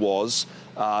one was,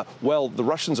 well, the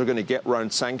Russians are going to get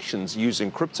around sanctions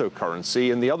using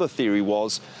cryptocurrency. And the other theory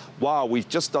was, wow, we've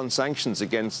just done sanctions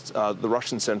against the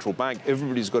Russian central bank.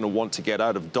 Everybody's going to want to get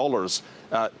out of dollars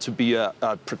to be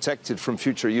protected from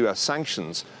future U.S.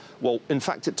 sanctions. Well, in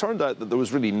fact, it turned out that there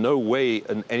was really no way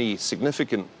in any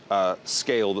significant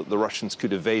scale that the Russians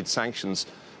could evade sanctions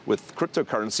with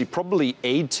cryptocurrency. Probably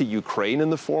aid to Ukraine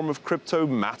in the form of crypto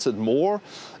mattered more.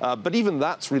 But even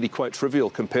that's really quite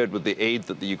trivial compared with the aid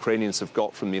that the Ukrainians have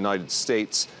got from the United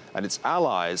States and its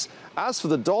allies. As for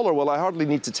the dollar, well, I hardly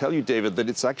need to tell you, David, that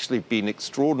it's actually been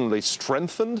extraordinarily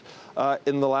strengthened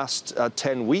in the last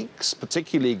 10 weeks,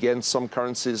 particularly against some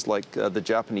currencies like the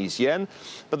Japanese yen.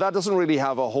 But that doesn't really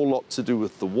have a whole lot to do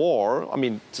with the war. I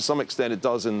mean, to some extent it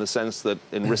does in the sense that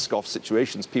in risk-off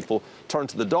situations, people turn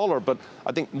to the dollar. But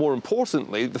I think more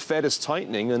importantly, the Fed is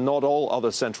tightening and not all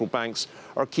other central banks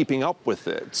are keeping up with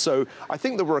it. So I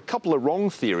think there were a couple of wrong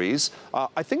theories.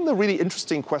 I think the really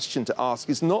interesting question to ask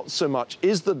is not so much,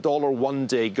 is the dollar one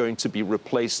day going to be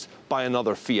replaced by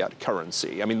another fiat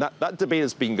currency? I mean, that debate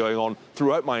has been going on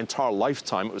throughout my entire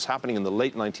lifetime. It was happening in the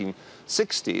late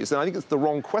 1960s. And I think it's the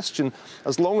wrong question.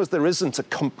 As long as there isn't a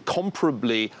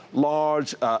comparably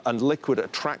large and liquid,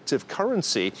 attractive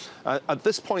currency, at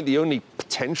this point, the only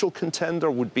potential contender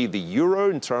would be the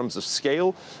euro in terms of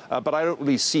scale. But I don't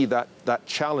really see that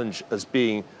challenge as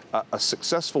being a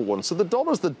successful one. So the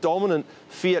dollar is the dominant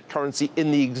fiat currency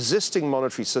in the existing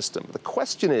monetary system. The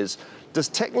question is, does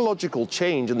technological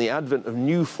change and the advent of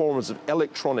new forms of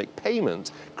electronic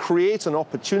payment create an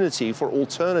opportunity for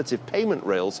alternative payment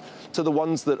rails to the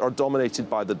ones that are dominated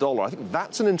by the dollar? I think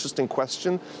that's an interesting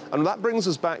question. And that brings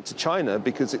us back to China,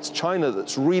 because it's China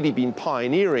that's really been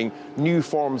pioneering new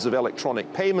forms of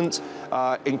electronic payment,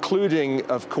 including,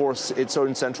 of course, its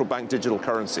own central bank digital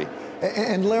currency.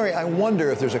 And Larry, I wonder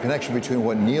if there's a connection between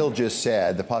what Niall just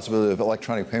said, the possibility of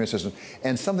electronic payment systems,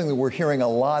 and something that we're hearing a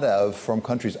lot of from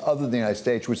countries other than the United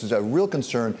States, which is a real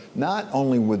concern not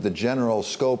only with the general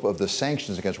scope of the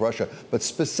sanctions against Russia, but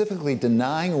specifically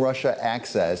denying Russia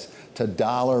access to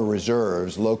dollar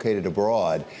reserves located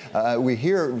abroad. We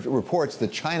hear reports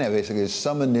that China basically has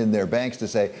summoned in their banks to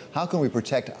say, how can we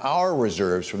protect our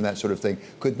reserves from that sort of thing?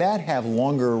 Could that have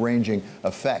longer-ranging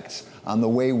effects on the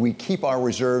way we keep our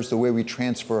reserves, the way we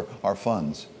transfer our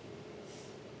funds?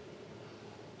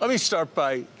 Let me start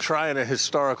by trying a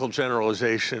historical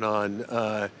generalization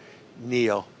on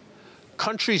Niall.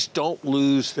 Countries don't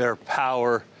lose their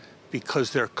power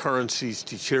because their currencies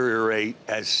deteriorate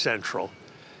as central.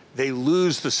 They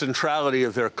lose the centrality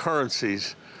of their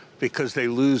currencies because they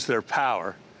lose their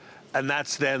power. and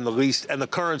that's then the least, and the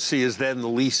currency is then the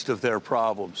least of their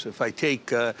problems. If I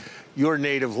take your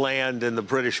native land and the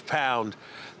British pound,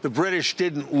 the British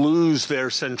didn't lose their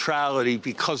centrality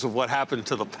because of what happened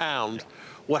to the pound.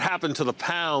 What happened to the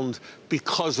pound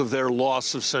because of their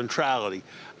loss of centrality.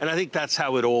 And I think that's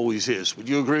how it always is. Would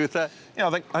you agree with that? Yeah,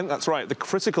 I think that's right. The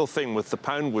critical thing with the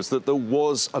pound was that there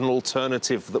was an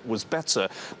alternative that was better.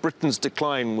 Britain's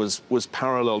decline was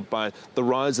paralleled by the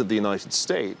rise of the United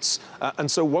States.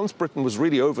 And so once Britain was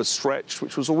really overstretched,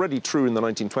 which was already true in the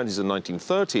 1920s and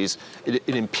 1930s,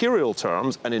 in imperial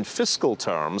terms and in fiscal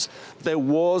terms, there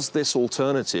was this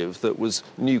alternative that was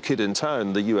new kid in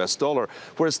town, the US dollar.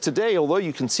 Whereas today, although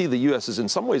you can see the US is in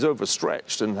some ways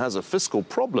overstretched and has a fiscal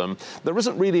problem, there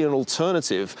isn't really an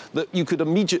alternative that you could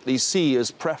immediately see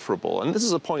as preferable. And this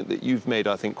is a point that you've made,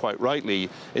 I think, quite rightly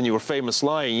in your famous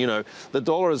line, you know, the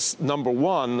dollar is number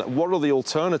one. What are the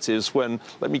alternatives when,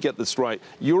 let me get this right,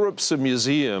 Europe's a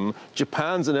museum,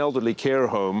 Japan's an elderly care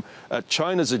home,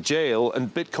 China's a jail,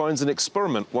 and Bitcoin's an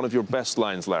experiment? One of your best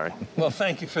lines, Larry. Well,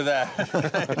 thank you for that.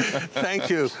 Thank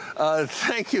you.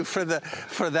 Thank you for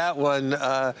that one.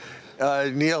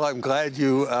 Niall, I'm glad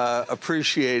you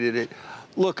appreciated it.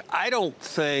 Look, I don't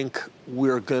think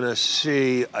we're going to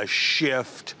see a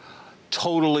shift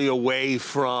totally away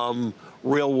from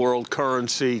real-world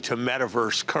currency to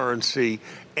metaverse currency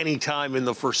anytime in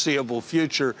the foreseeable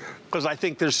future, because I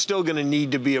think there's still going to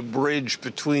need to be a bridge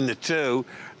between the two,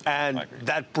 and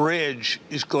that bridge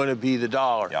is going to be the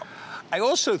dollar. Yep. I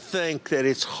also think that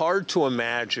it's hard to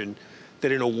imagine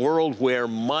that in a world where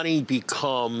money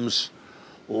becomes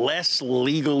less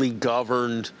legally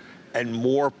governed and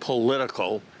more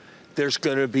political, there's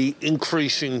going to be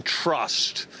increasing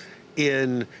trust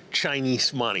in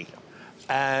Chinese money.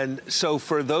 And so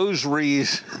for those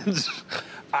reasons,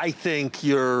 I think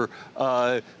you're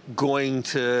going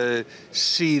to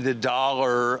see the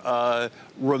dollar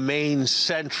remain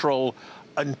central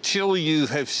until you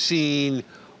have seen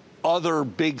other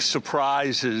big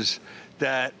surprises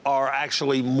that are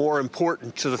actually more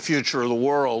important to the future of the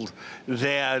world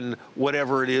than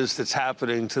whatever it is that's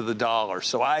happening to the dollar.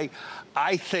 So I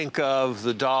think of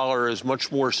the dollar as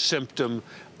much more symptom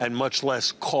and much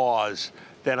less cause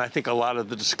than I think a lot of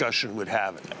the discussion would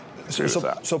have it.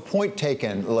 So point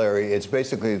taken, Larry. It's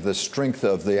basically the strength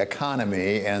of the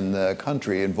economy and the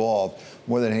country involved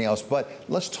more than anything else. But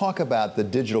let's talk about the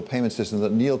digital payment system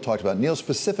that Niall talked about. Niall,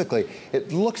 specifically,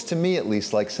 it looks to me at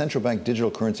least like central bank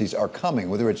digital currencies are coming,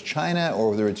 whether it's China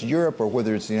or whether it's Europe or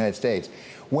whether it's the United States.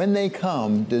 When they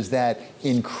come, does that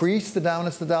increase the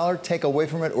dominance of the dollar, take away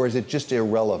from it, or is it just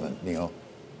irrelevant, Niall?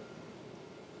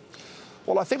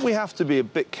 Well, I think we have to be a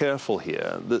bit careful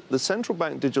here. The central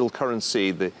bank digital currency,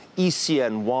 the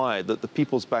ECNY, that the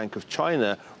People's Bank of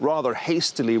China rather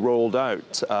hastily rolled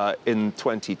out in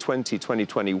 2020,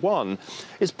 2021,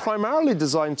 is primarily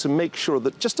designed to make sure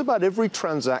that just about every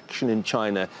transaction in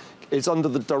China is under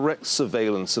the direct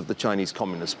surveillance of the Chinese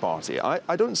Communist Party.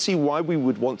 I don't see why we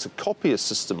would want to copy a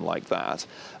system like that,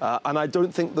 and I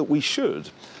don't think that we should.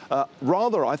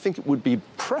 Rather, I think it would be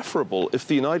preferable if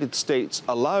the United States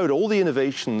allowed all the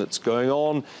innovation that's going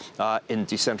on in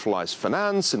decentralized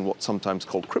finance, in what's sometimes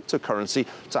called cryptocurrency,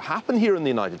 to happen here in the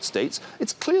United States.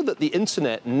 It's clear that the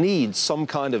internet needs some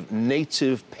kind of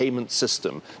native payment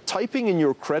system. Typing in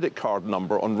your credit card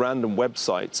number on random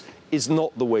websites is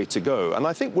not the way to go. And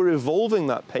I think we're evolving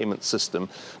that payment system.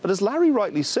 But as Larry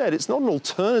rightly said, it's not an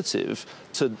alternative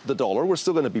to the dollar. We're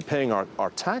still going to be paying our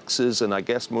taxes and I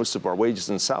guess most of our wages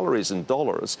and salaries in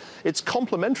dollars. It's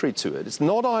complementary to it. It's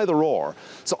not either or.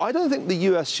 So I don't think the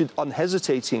US should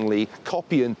unhesitatingly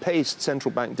copy and paste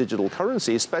central bank digital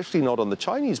currency, especially not on the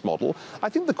Chinese model. I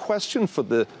think the question for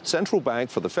the central bank,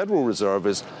 for the Federal Reserve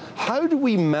is, how do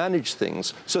we manage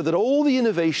things so that all the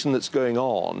innovation that's going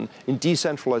on in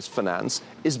decentralized finance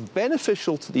is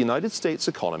beneficial to the United States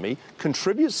economy,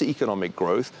 contributes to economic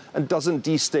growth, and doesn't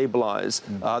destabilize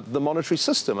the monetary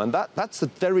system? And that's a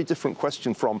very different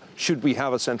question from, should we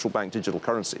have a central bank digital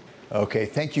currency? Okay,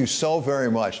 thank you so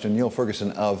very much to Niall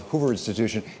Ferguson of Hoover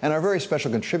Institution and our very special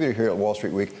contributor here at Wall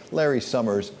Street Week, Larry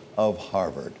Summers of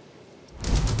Harvard.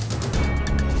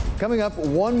 Coming up,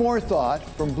 one more thought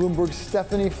from Bloomberg's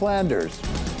Stephanie Flanders.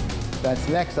 That's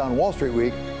next on Wall Street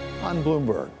Week on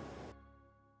Bloomberg.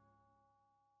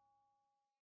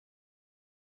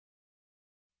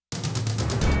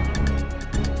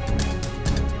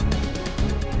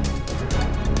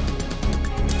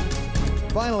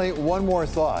 Finally, one more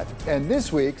thought. And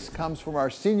this week's comes from our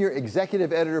senior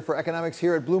executive editor for economics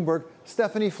here at Bloomberg,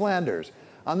 Stephanie Flanders,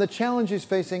 on the challenges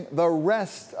facing the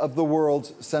rest of the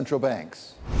world's central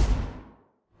banks.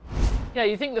 Yeah,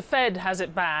 you think the Fed has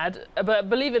it bad, but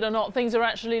believe it or not, things are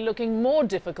actually looking more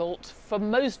difficult for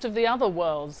most of the other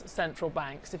world's central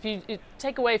banks. If you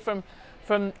take away from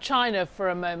China for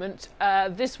a moment,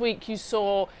 this week you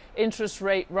saw interest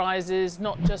rate rises,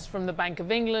 not just from the Bank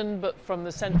of England, but from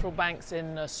the central banks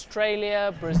in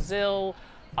Australia, Brazil,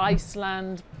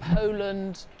 Iceland,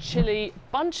 Poland, Chile,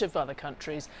 a bunch of other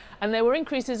countries. And there were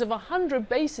increases of 100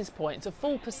 basis points, a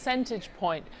full percentage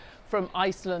point from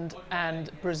Iceland and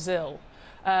Brazil.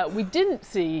 We didn't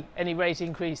see any rate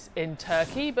increase in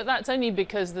Turkey, but that's only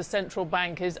because the central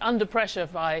bank is under pressure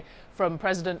from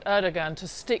President Erdogan to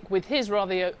stick with his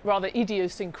rather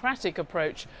idiosyncratic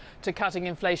approach to cutting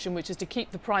inflation, which is to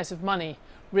keep the price of money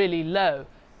really low.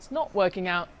 It's not working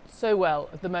out so well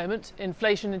at the moment.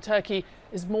 Inflation in Turkey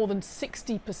is more than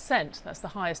 60%. That's the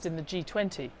highest in the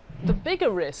G20. The bigger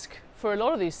risk for a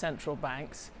lot of these central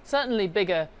banks, certainly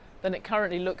bigger than it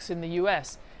currently looks in the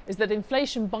US, is that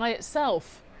inflation by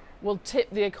itself will tip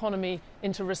the economy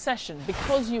into recession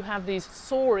because you have these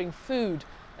soaring food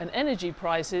and energy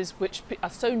prices which are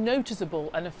so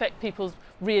noticeable and affect people's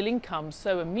real incomes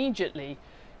so immediately.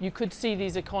 You could see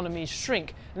these economies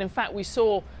shrink. And in fact, we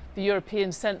saw the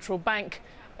European Central Bank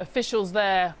officials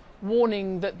there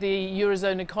warning that the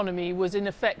Eurozone economy was in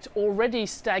effect already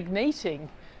stagnating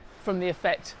from the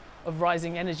effect of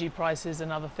rising energy prices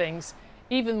and other things,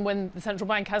 even when the central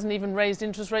bank hasn't even raised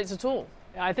interest rates at all.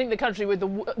 I think the country with the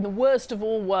worst of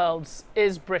all worlds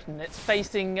is Britain. It's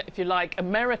facing, if you like,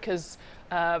 America's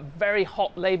very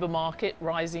hot labour market,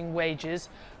 rising wages,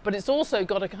 but it's also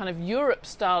got a kind of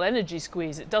Europe-style energy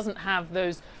squeeze. It doesn't have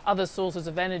those other sources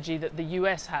of energy that the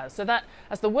US has. So that,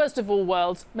 as the worst of all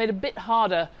worlds, made a bit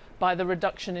harder by the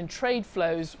reduction in trade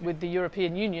flows with the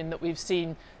European Union that we've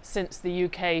seen since the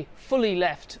UK fully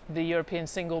left the European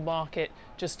single market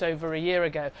just over a year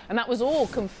ago. And that was all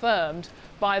confirmed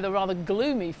by the rather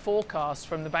gloomy forecast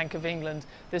from the Bank of England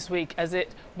this week as it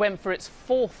went for its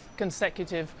fourth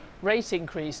consecutive rate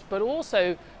increase, but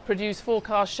also produced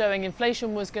forecasts showing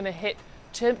inflation was going to hit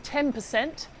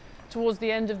 10% towards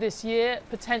the end of this year,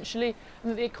 potentially,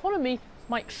 and that the economy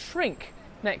might shrink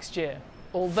next year.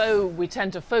 Although we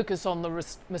tend to focus on the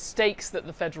mistakes that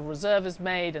the Federal Reserve has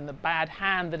made and the bad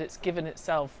hand that it's given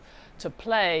itself to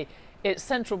play, it's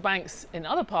central banks in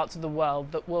other parts of the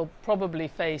world that will probably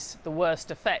face the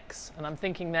worst effects. And I'm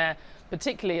thinking there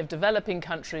particularly of developing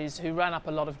countries who ran up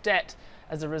a lot of debt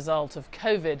as a result of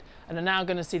COVID and are now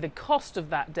going to see the cost of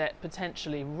that debt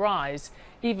potentially rise,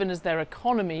 even as their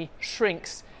economy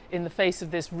shrinks in the face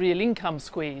of this real income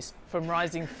squeeze from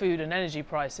rising food and energy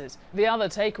prices. The other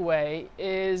takeaway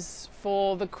is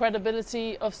for the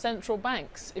credibility of central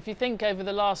banks. If you think over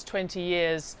the last 20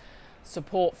 years,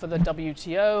 support for the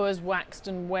WTO has waxed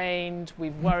and waned.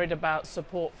 We've worried about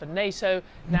support for NATO.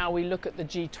 Now we look at the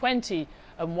G20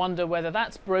 and wonder whether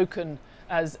that's broken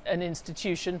as an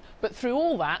institution. But through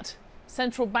all that,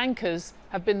 central bankers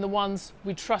have been the ones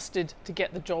we trusted to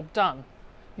get the job done.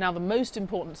 Now, the most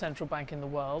important central bank in the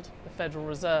world, the Federal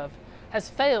Reserve, has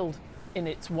failed in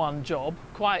its one job,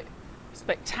 quite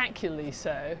spectacularly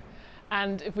so.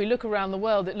 And if we look around the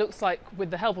world, it looks like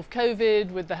with the help of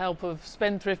COVID, with the help of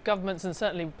spendthrift governments and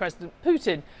certainly President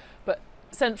Putin, but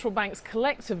central banks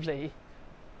collectively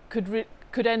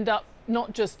could end up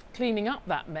not just cleaning up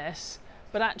that mess,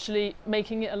 but actually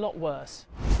making it a lot worse.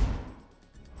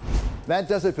 That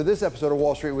does it for this episode of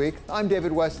Wall Street Week. I'm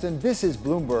David Westin. This is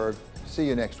Bloomberg. See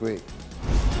you next week.